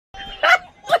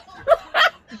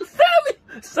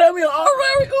Sammy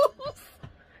Honorary Uce.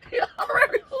 Yeah,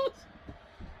 Honorary Uce.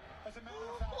 As a matter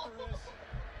of fact, there is.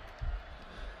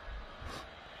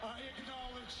 I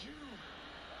acknowledge you,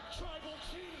 tribal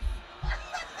chief.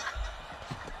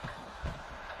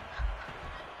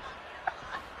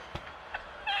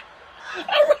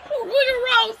 Look at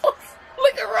Ross.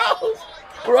 Look at Ross.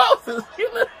 Ross is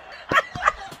healing.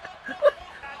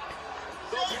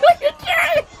 Look at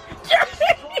Jerry. Jerry.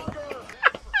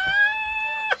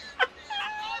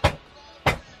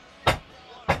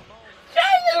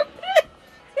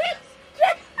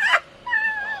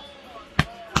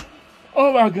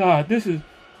 Oh my God, this is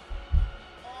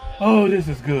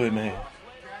good, man.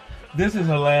 This is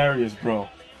hilarious, bro.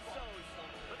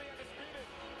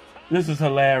 This is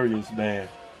hilarious, man.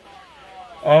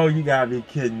 Oh, you gotta be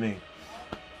kidding me.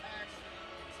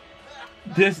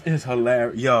 This is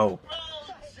hilarious. Yo,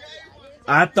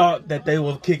 I thought that they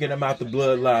was kicking him out the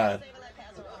Bloodline.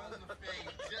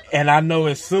 And I know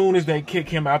as soon as they kick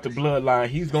him out the Bloodline,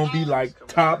 he's gonna be like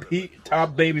top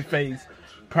babyface,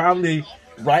 probably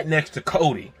right next to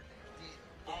Cody,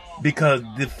 because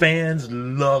the fans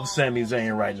love Sammy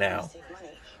Zayn right now.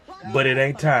 But it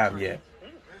ain't time yet.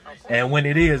 And when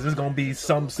it is, it's going to be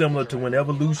something similar to when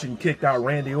Evolution kicked out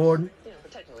Randy Orton.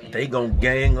 They going to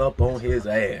gang up on his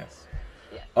ass.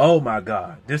 Oh my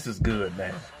God, this is good,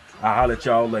 man. I'll holler at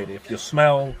y'all later. If you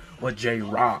smell what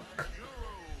J-Rocc